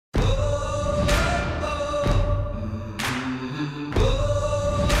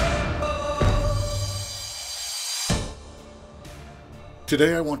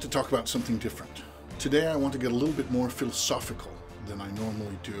Today I want to talk about something different. Today I want to get a little bit more philosophical than I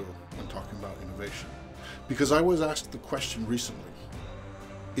normally do when talking about innovation. Because I was asked the question recently,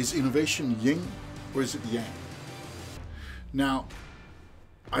 is innovation yin or is it yang? Now,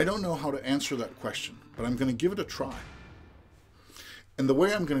 I don't know how to answer that question, but I'm going to give it a try. And the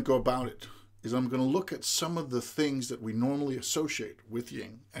way I'm going to go about it is I'm going to look at some of the things that we normally associate with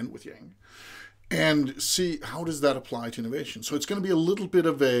yin and with yang and see how does that apply to innovation. So it's going to be a little bit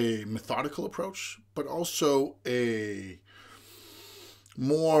of a methodical approach, but also a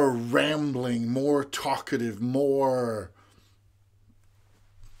more rambling, more talkative, more,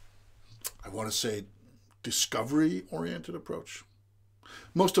 I want to say, discovery-oriented approach.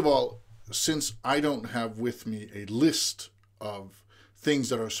 Most of all, since I don't have with me a list of things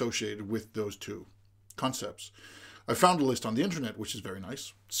that are associated with those two concepts, I found a list on the internet, which is very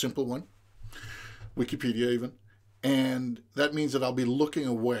nice, simple one, Wikipedia even, and that means that I'll be looking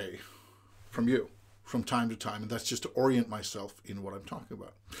away from you from time to time, and that's just to orient myself in what I'm talking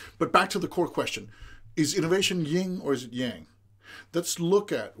about. But back to the core question, is innovation yin or is it yang? Let's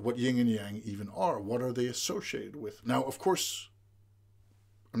look at what yin and yang even are. What are they associated with? Now, of course,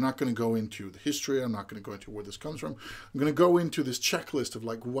 I'm not going to go into the history. I'm not going to go into where this comes from. I'm going to go into this checklist of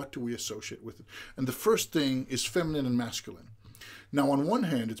like, what do we associate with it? And the first thing is feminine and masculine. Now, on one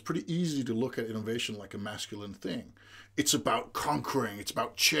hand, it's pretty easy to look at innovation like a masculine thing. It's about conquering. It's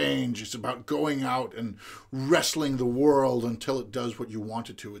about change. It's about going out and wrestling the world until it does what you want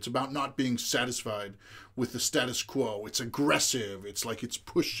it to. It's about not being satisfied with the status quo. It's aggressive. It's like it's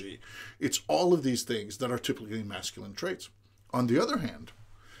pushy. It's all of these things that are typically masculine traits. On the other hand,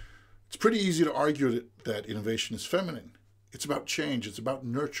 it's pretty easy to argue that innovation is feminine. It's about change. It's about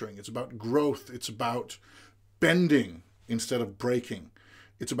nurturing. It's about growth. It's about bending instead of breaking.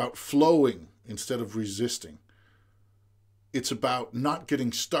 It's about flowing instead of resisting. It's about not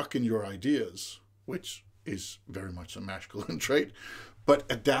getting stuck in your ideas, which is very much a masculine trait, but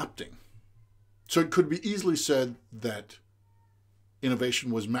adapting. So it could be easily said that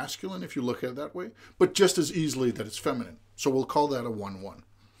innovation was masculine if you look at it that way, but just as easily that it's feminine. So we'll call that a 1-1.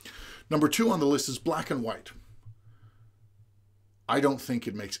 Number 2 on the list is black and white. I don't think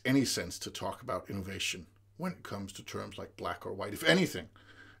it makes any sense to talk about innovation when it comes to terms like black or white. If anything,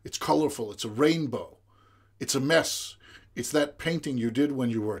 it's colorful, it's a rainbow, it's a mess. It's that painting you did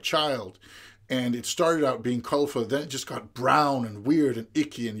when you were a child, and it started out being colorful, then it just got brown and weird and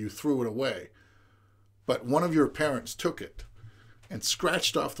icky, and you threw it away. But one of your parents took it and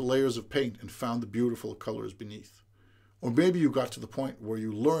scratched off the layers of paint and found the beautiful colors beneath. Or maybe you got to the point where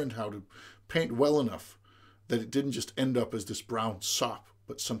you learned how to paint well enough that it didn't just end up as this brown sop,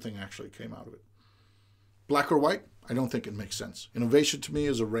 but something actually came out of it. Black or white? I don't think it makes sense. Innovation to me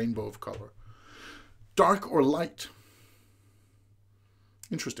is a rainbow of color. Dark or light?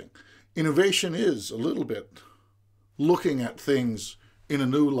 Interesting. Innovation is a little bit looking at things in a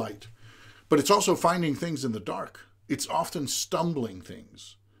new light, but it's also finding things in the dark. It's often stumbling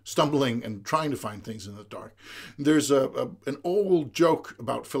and trying to find things in the dark. There's an old joke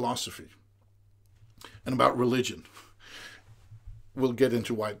about philosophy and about religion. We'll get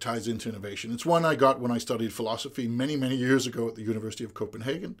into why it ties into innovation. It's one I got when I studied philosophy many, many years ago at the University of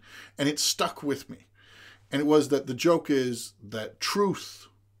Copenhagen, and it stuck with me. And it was that the joke is that truth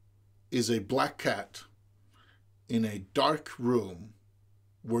is a black cat in a dark room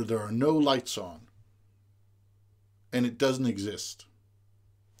where there are no lights on, and it doesn't exist.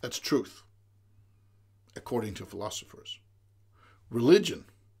 That's truth, according to philosophers. Religion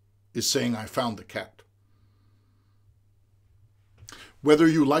is saying, I found the cat. Whether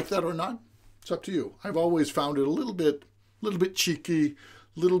you like that or not, it's up to you. I've always found it a little bit cheeky,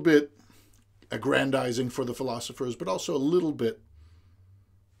 a little bit aggrandizing for the philosophers, but also a little bit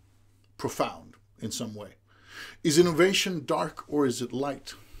profound in some way. Is innovation dark or is it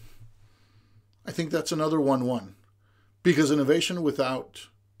light? I think that's another 1-1, because innovation without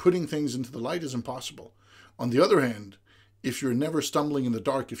putting things into the light is impossible. On the other hand, if you're never stumbling in the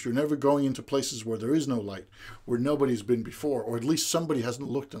dark, if you're never going into places where there is no light, where nobody's been before, or at least somebody hasn't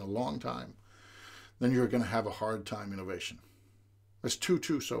looked in a long time, then you're going to have a hard time innovation. That's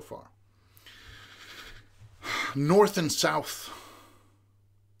 2-2 so far. North and South.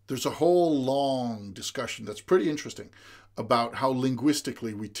 There's a whole long discussion that's pretty interesting about how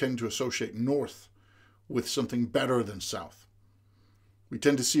linguistically we tend to associate North with something better than South. We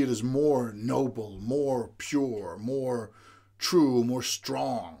tend to see it as more noble, more pure, more true, more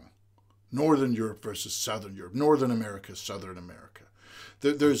strong. Northern Europe versus Southern Europe. Northern America, Southern America.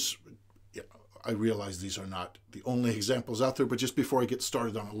 I realize these are not the only examples out there, but just before I get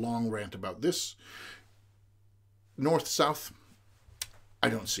started on a long rant about this, North, South, I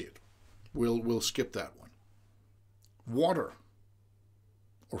don't see it. We'll skip that one. Water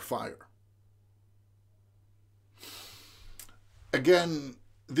or fire? Again,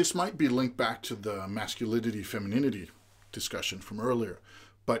 this might be linked back to the masculinity, femininity discussion from earlier,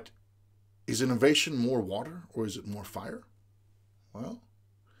 but is innovation more water or is it more fire? Well,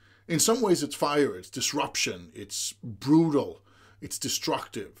 in some ways it's fire, it's disruption, it's brutal, it's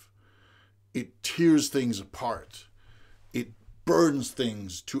destructive, it tears things apart, it burns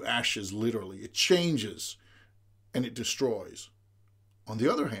things to ashes literally, it changes and it destroys. On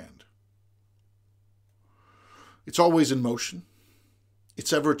the other hand, it's always in motion,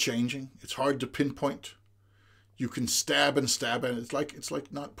 it's ever changing, it's hard to pinpoint. You can stab and stab, and it's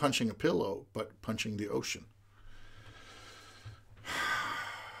like not punching a pillow, but punching the ocean.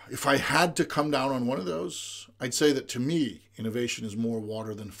 If I had to come down on one of those, I'd say that to me, innovation is more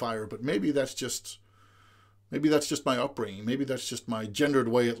water than fire. But maybe that's just my upbringing. Maybe that's just my gendered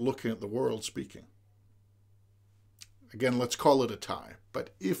way of looking at the world speaking. Again, let's call it a tie.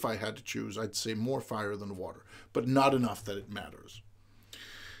 But if I had to choose, I'd say more fire than water, but not enough that it matters.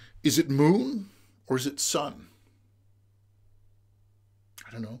 Is it moon or is it sun?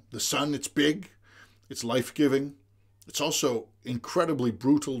 I don't know. The sun, it's big, it's life-giving. It's also incredibly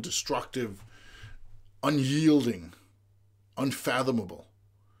brutal, destructive, unyielding, unfathomable,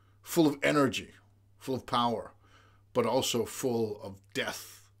 full of energy, full of power, but also full of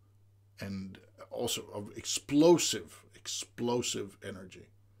death and also of explosive energy.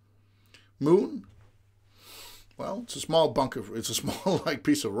 Moon, well, it's a small like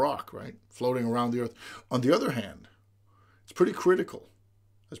piece of rock, right? Floating around the Earth. On the other hand, it's pretty critical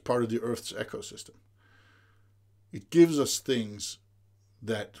as part of the Earth's ecosystem. It gives us things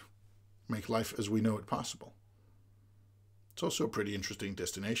that make life as we know it possible. It's also a pretty interesting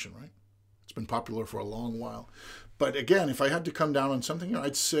destination, right? It's been popular for a long while. But again, if I had to come down on something,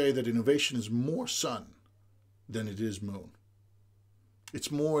 I'd say that innovation is more sun than it is moon. It's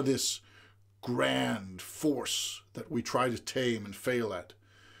more this grand force that we try to tame and fail at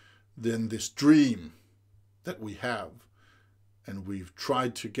than this dream that we have and we've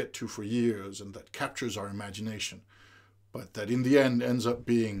tried to get to for years and that captures our imagination, but that in the end ends up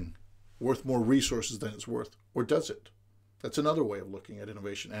being worth more resources than it's worth. Or does it? That's another way of looking at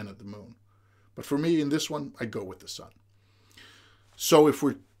innovation and at the moon. But for me, in this one, I go with the sun. So if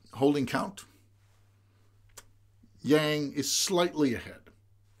we're holding count, Yang is slightly ahead.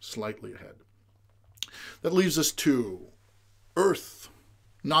 Slightly ahead. That leaves us to Earth.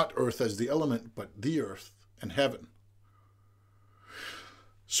 Not Earth as the element, but the Earth and heaven.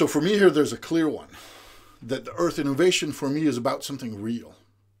 So for me here, there's a clear one. That the Earth innovation for me is about something real.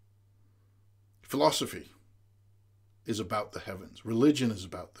 Philosophy is about the heavens. Religion is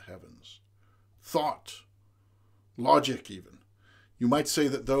about the heavens. Thought, logic even. You might say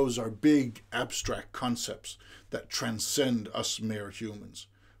that those are big abstract concepts that transcend us mere humans.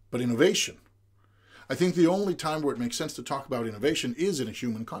 But innovation, I think the only time where it makes sense to talk about innovation is in a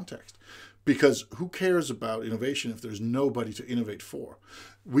human context. Because who cares about innovation if there's nobody to innovate for?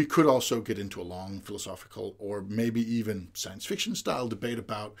 We could also get into a long philosophical or maybe even science fiction style debate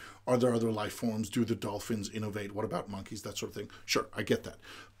about, are there other life forms? Do the dolphins innovate? What about monkeys? That sort of thing. Sure, I get that.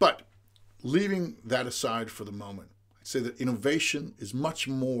 But leaving that aside for the moment, I'd say that innovation is much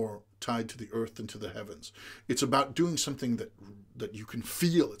more tied to the earth than to the heavens. It's about doing something that you can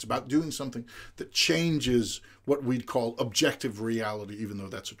feel. It's about doing something that changes what we'd call objective reality, even though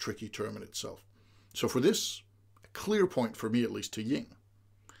that's a tricky term in itself. So for this, a clear point for me, at least to Ying.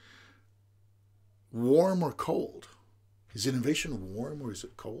 Warm or cold? Is innovation warm or is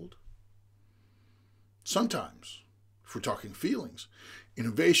it cold? Sometimes, if we're talking feelings,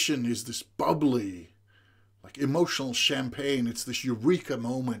 innovation is this bubbly, like emotional champagne. It's this eureka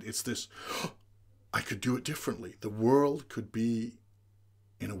moment. It's this, oh, I could do it differently. The world could be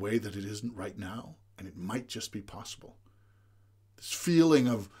in a way that it isn't right now, and it might just be possible. This feeling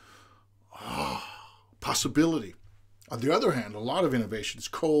of possibility. On the other hand, a lot of innovation is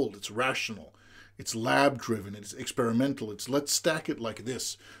cold, it's rational, it's lab-driven, it's experimental. It's let's stack it like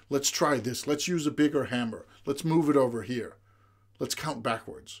this. Let's try this. Let's use a bigger hammer. Let's move it over here. Let's count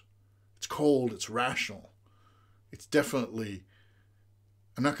backwards. It's cold, it's rational. It's definitely,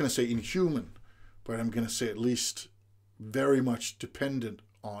 I'm not going to say inhuman, but I'm going to say at least very much dependent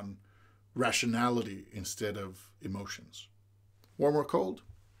on rationality instead of emotions. Warm or cold?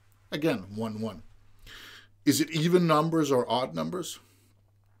 Again, 1-1. Is it even numbers or odd numbers?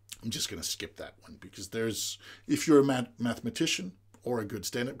 I'm just going to skip that one because there's, if you're a mathematician or a good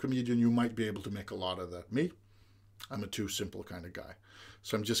stand-up comedian, you might be able to make a lot of that. Me, I'm a too simple kind of guy.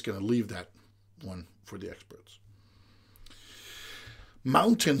 So I'm just going to leave that one for the experts.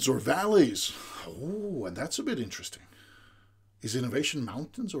 Mountains or valleys? Oh, and that's a bit interesting. Is innovation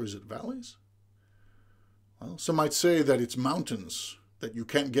mountains or is it valleys? Well, some might say that it's mountains that you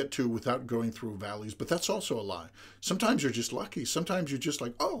can't get to without going through valleys, but that's also a lie. Sometimes you're just lucky. Sometimes you're just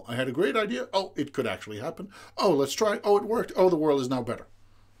like, oh, I had a great idea. Oh, it could actually happen. Oh, let's try it. Oh, it worked. Oh, the world is now better.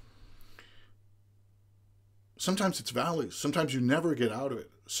 Sometimes it's valleys. Sometimes you never get out of it.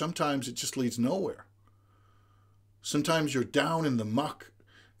 Sometimes it just leads nowhere. Sometimes you're down in the muck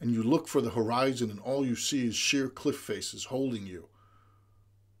and you look for the horizon and all you see is sheer cliff faces holding you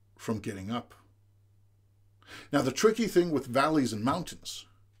from getting up. Now, the tricky thing with valleys and mountains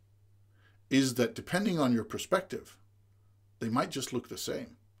is that depending on your perspective, they might just look the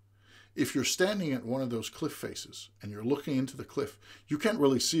same. If you're standing at one of those cliff faces and you're looking into the cliff, you can't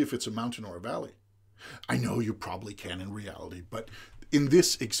really see if it's a mountain or a valley. I know you probably can in reality, but in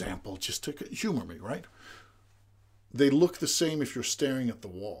this example, just to humor me, right? They look the same if you're staring at the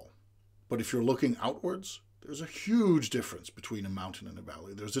wall. But if you're looking outwards, there's a huge difference between a mountain and a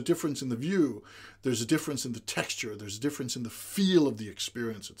valley. There's a difference in the view. There's a difference in the texture. There's a difference in the feel of the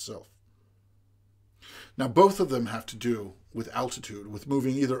experience itself. Now, both of them have to do with altitude, with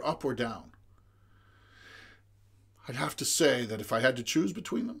moving either up or down. I'd have to say that if I had to choose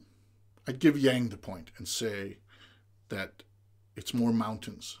between them, I'd give Yang the point and say that it's more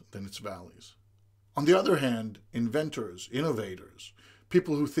mountains than it's valleys. On the other hand, inventors, innovators,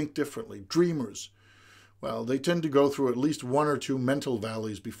 people who think differently, dreamers, well, they tend to go through at least one or two mental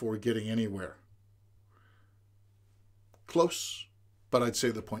valleys before getting anywhere. Close, but I'd say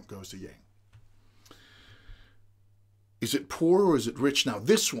the point goes to Yang. Is it poor or is it rich? Now,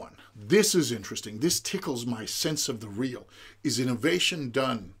 this is interesting. This tickles my sense of the real. Is innovation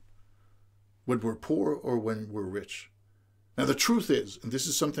done when we're poor or when we're rich? Now, the truth is, and this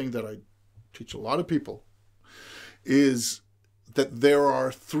is something that I teach a lot of people, is that there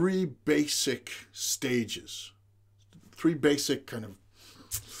are three basic stages, three basic kind of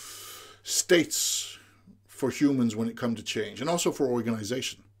states for humans when it comes to change, and also for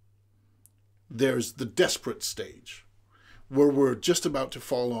organization. There's the desperate stage, where we're just about to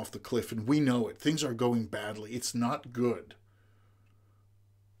fall off the cliff and we know it. Things are going badly. It's not good.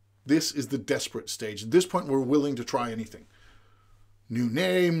 This is the desperate stage. At this point, we're willing to try anything. New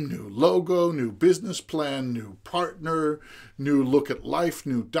name, new logo, new business plan, new partner, new look at life,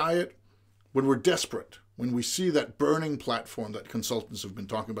 new diet. When we're desperate, when we see that burning platform that consultants have been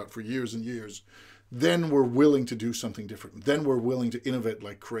talking about for years and years, then we're willing to do something different. Then we're willing to innovate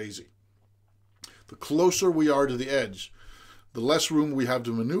like crazy. The closer we are to the edge, the less room we have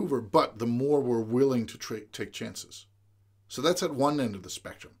to maneuver, but the more we're willing to take chances. So that's at one end of the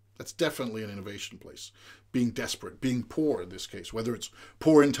spectrum. That's definitely an innovation place. Being desperate, being poor in this case, whether it's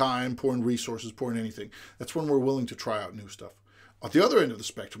poor in time, poor in resources, poor in anything. That's when we're willing to try out new stuff. At the other end of the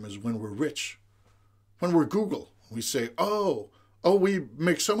spectrum is when we're rich. When we're Google, we say, oh, we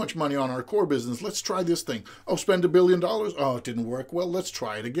make so much money on our core business. Let's try this thing. Oh, spend $1 billion. Oh, it didn't work. Well, let's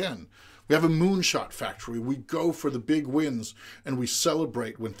try it again. We have a moonshot factory. We go for the big wins and we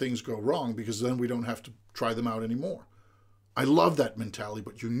celebrate when things go wrong because then we don't have to try them out anymore. I love that mentality,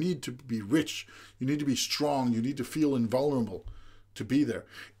 but you need to be rich. You need to be strong. You need to feel invulnerable to be there.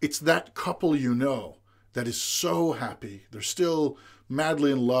 It's that couple you know that is so happy. They're still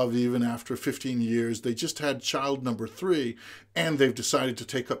madly in love even after 15 years. They just had child number 3, and they've decided to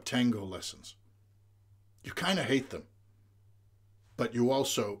take up tango lessons. You kind of hate them, but you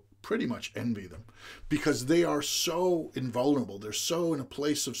also pretty much envy them because they are so invulnerable. They're so in a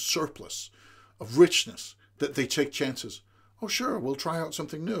place of surplus, of richness, that they take chances. Oh, sure, we'll try out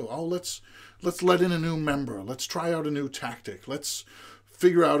something new. Oh, let's let in a new member. Let's try out a new tactic. Let's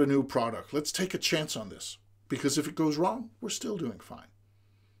figure out a new product. Let's take a chance on this. Because if it goes wrong, we're still doing fine.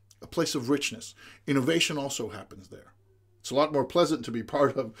 A place of richness. Innovation also happens there. It's a lot more pleasant to be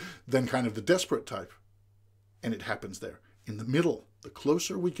part of than kind of the desperate type. And it happens there. In the middle, the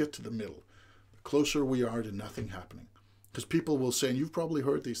closer we get to the middle, the closer we are to nothing happening. Because people will say, and you've probably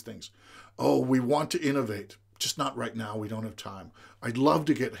heard these things, oh, we want to innovate. Just not right now. We don't have time. I'd love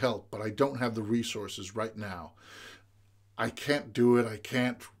to get help, but I don't have the resources right now. I can't do it. I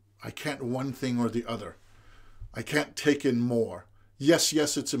can't one thing or the other. I can't take in more. Yes,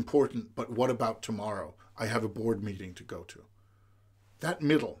 it's important, but what about tomorrow? I have a board meeting to go to. That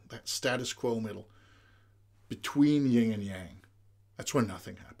middle, that status quo middle, between yin and yang, that's when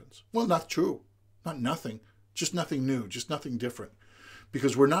nothing happens. Well, not true. Not nothing. Just nothing new. Just nothing different.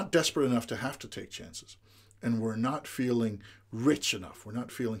 Because we're not desperate enough to have to take chances. And we're not feeling rich enough. We're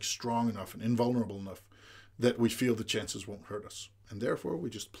not feeling strong enough and invulnerable enough that we feel the chances won't hurt us. And therefore, we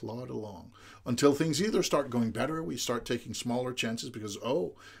just plod along until things either start going better, we start taking smaller chances because,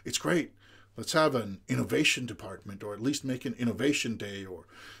 oh, it's great. Let's have an innovation department, or at least make an innovation day, or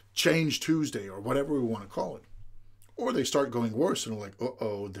change Tuesday, or whatever we want to call it. Or they start going worse and are like,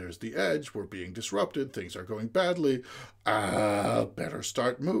 uh-oh, there's the edge. We're being disrupted. Things are going badly. Better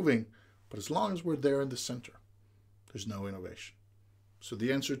start moving. But as long as we're there in the center, there's no innovation. So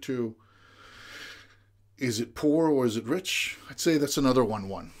the answer to, is it poor or is it rich? I'd say that's another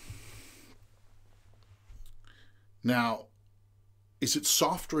 1-1. Now, is it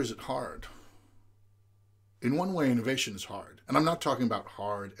soft or is it hard? In one way, innovation is hard. And I'm not talking about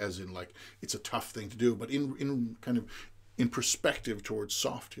hard as in like it's a tough thing to do, but in kind of in perspective towards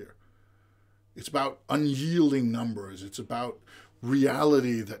soft here. It's about unyielding numbers. It's about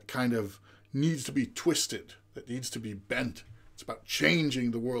reality that kind of needs to be twisted, that needs to be bent. It's about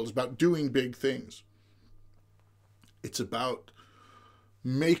changing the world. It's about doing big things. It's about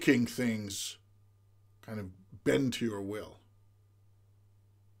making things kind of bend to your will.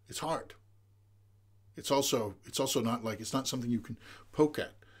 It's hard. It's also not like, it's not something you can poke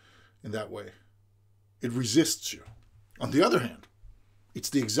at in that way. It resists you. On the other hand, it's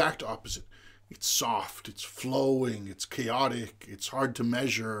the exact opposite. It's soft, it's flowing, it's chaotic, it's hard to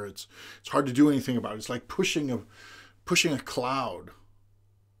measure, it's hard to do anything about it. It's like pushing a cloud.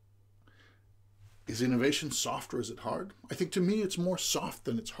 Is innovation soft or is it hard? I think to me it's more soft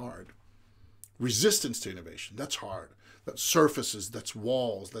than it's hard. Resistance to innovation, that's hard. That's surfaces, that's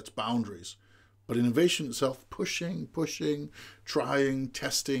walls, that's boundaries. But innovation itself, pushing, trying,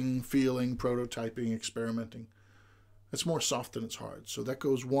 testing, feeling, prototyping, experimenting, that's more soft than it's hard. So that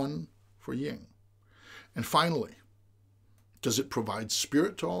goes 1 for yin. And finally, does it provide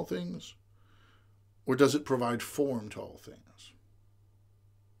spirit to all things? Or does it provide form to all things?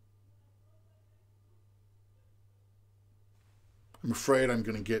 I'm afraid I'm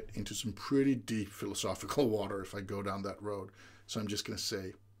going to get into some pretty deep philosophical water if I go down that road. So I'm just going to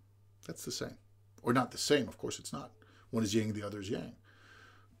say, that's the same. Or not the same, of course it's not. One is yin, the other is yang.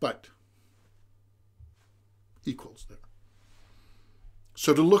 But equals there.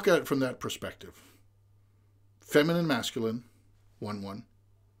 So to look at it from that perspective, feminine, masculine, 1-1.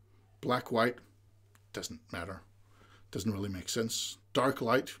 Black, white, doesn't matter. Doesn't really make sense. Dark,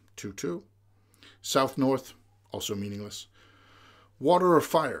 light, 2-2. South, north, also meaningless. Water or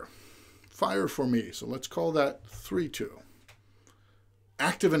fire? Fire for me, so let's call that 3-2.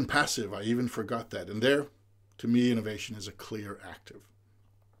 Active and passive, I even forgot that. And there, to me, innovation is a clear active.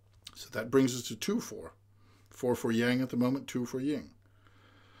 So that brings us to 2-4. 4 for yang at the moment, 2 for yin.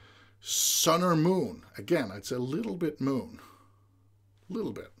 Sun or moon? Again, I'd say a little bit moon. A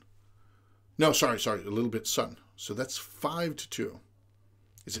little bit. No, sorry, a little bit sun. So that's 5-2.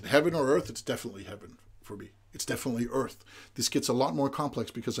 Is it heaven or earth? It's definitely heaven for me. It's definitely earth. This gets a lot more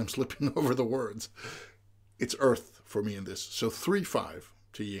complex because I'm slipping over the words. It's earth for me in this. So 3-5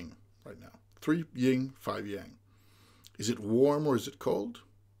 to yin right now. 3 yin, 5 yang. Is it warm or is it cold?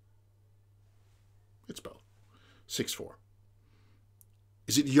 It's both. 6-4.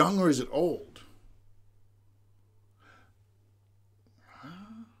 Is it young or is it old?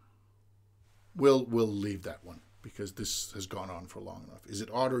 We'll leave that one because this has gone on for long enough. Is it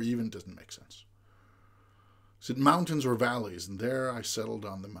odd or even? Doesn't make sense. Is it mountains or valleys? And there I settled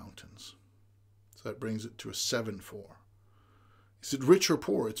on the mountains. So that brings it to a 7-4. Is it rich or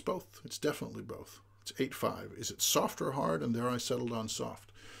poor? It's both. It's definitely both. It's 8-5. Is it soft or hard? And there I settled on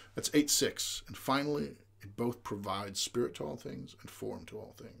soft. That's 8-6. And finally, it both provides spirit to all things and form to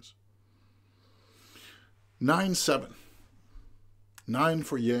all things. 9-7. 9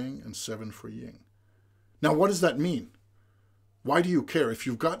 for yang and 7 for yin. Now, what does that mean? Why do you care? If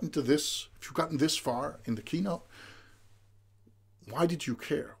you've gotten this far in the keynote, why did you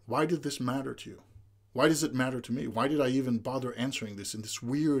care? Why did this matter to you? Why does it matter to me? Why did I even bother answering this in this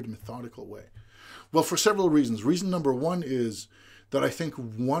weird, methodical way? Well, for several reasons. Reason number 1 is that I think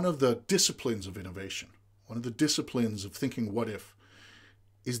one of the disciplines of innovation, one of the disciplines of thinking what if,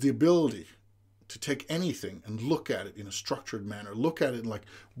 is the ability to take anything and look at it in a structured manner. Look at it like,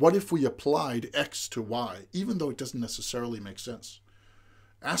 what if we applied X to Y, even though it doesn't necessarily make sense?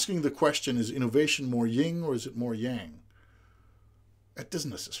 Asking the question, is innovation more yin or is it more yang? That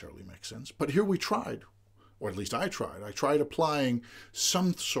doesn't necessarily make sense. But here we tried, or at least I tried. I tried applying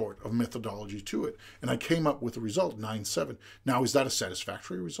some sort of methodology to it, and I came up with a result, 9-7. Now, is that a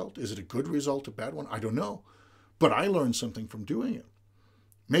satisfactory result? Is it a good result, a bad one? I don't know. But I learned something from doing it.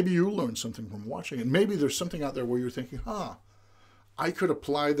 Maybe you learned something from watching it. Maybe there's something out there where you're thinking, I could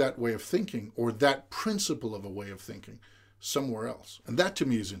apply that way of thinking or that principle of a way of thinking somewhere else. And that to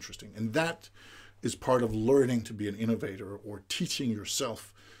me is interesting. And that is part of learning to be an innovator, or teaching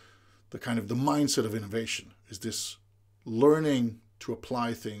yourself the mindset of innovation, is this learning to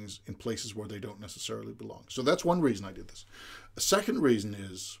apply things in places where they don't necessarily belong. So that's one reason I did this. A second reason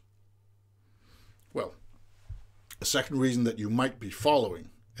is, a second reason that you might be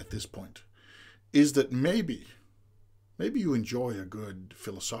following at this point is that maybe you enjoy a good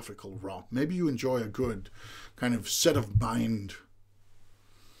philosophical romp. Maybe you enjoy a good kind of set of mind,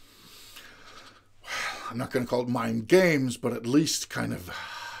 I'm not going to call it mind games, but at least kind of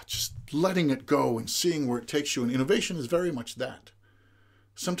just letting it go and seeing where it takes you. And innovation is very much that.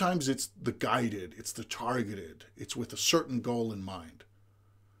 Sometimes it's the guided, it's the targeted, it's with a certain goal in mind.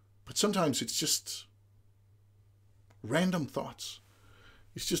 But sometimes it's just random thoughts.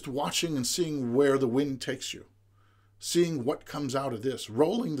 It's just watching and seeing where the wind takes you, seeing what comes out of this,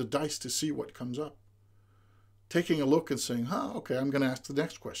 rolling the dice to see what comes up, taking a look and saying, okay, I'm going to ask the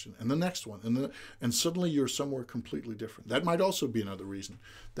next question and the next one. And suddenly you're somewhere completely different. That might also be another reason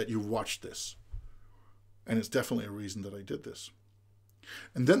that you watched this. And it's definitely a reason that I did this.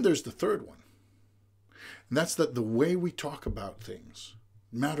 And then there's the third one. And that's that the way we talk about things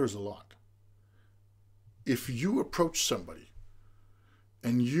matters a lot. If you approach somebody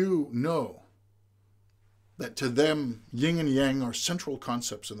and you know that to them yin and yang are central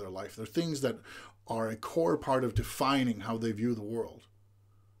concepts in their life, they're things that are a core part of defining how they view the world,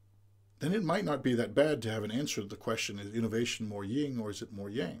 then it might not be that bad to have an answer to the question, is innovation more yin or is it more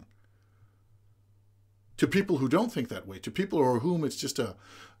yang? To people who don't think that way, to people for whom it's just a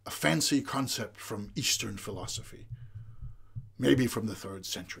fancy concept from Eastern philosophy, maybe from the 3rd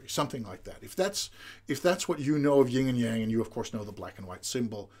century, something like that. If that's what you know of yin and yang, and you of course know the black and white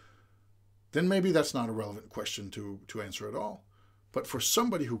symbol, then maybe that's not a relevant question to answer at all. But for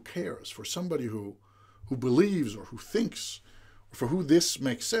somebody who cares, for somebody who believes or who thinks, or for who this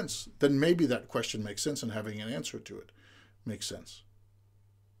makes sense, then maybe that question makes sense, and having an answer to it makes sense.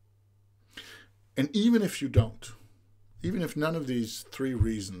 And even if you don't, even if none of these 3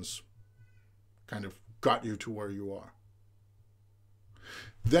 reasons kind of got you to where you are,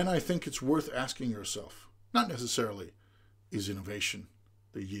 then I think it's worth asking yourself, not necessarily, is innovation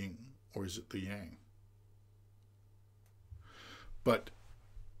the yin or is it the yang? But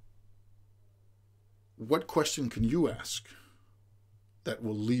what question can you ask that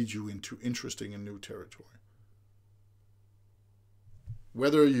will lead you into interesting and new territory?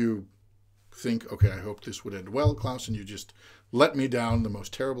 Whether you think, okay, I hope this would end well, Klaus, and you just let me down the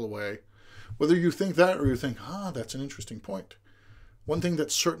most terrible way. Whether you think that, or you think, that's an interesting point. One thing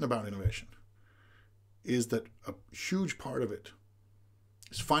that's certain about innovation is that a huge part of it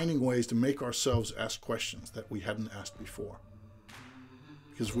is finding ways to make ourselves ask questions that we hadn't asked before.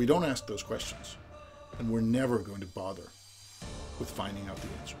 Because if we don't ask those questions, then we're never going to bother with finding out the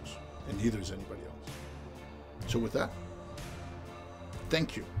answers. And neither is anybody else. So with that,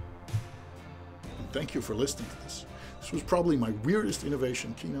 thank you. And thank you for listening to this. This was probably my weirdest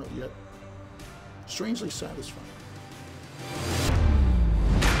innovation keynote yet. Strangely satisfying.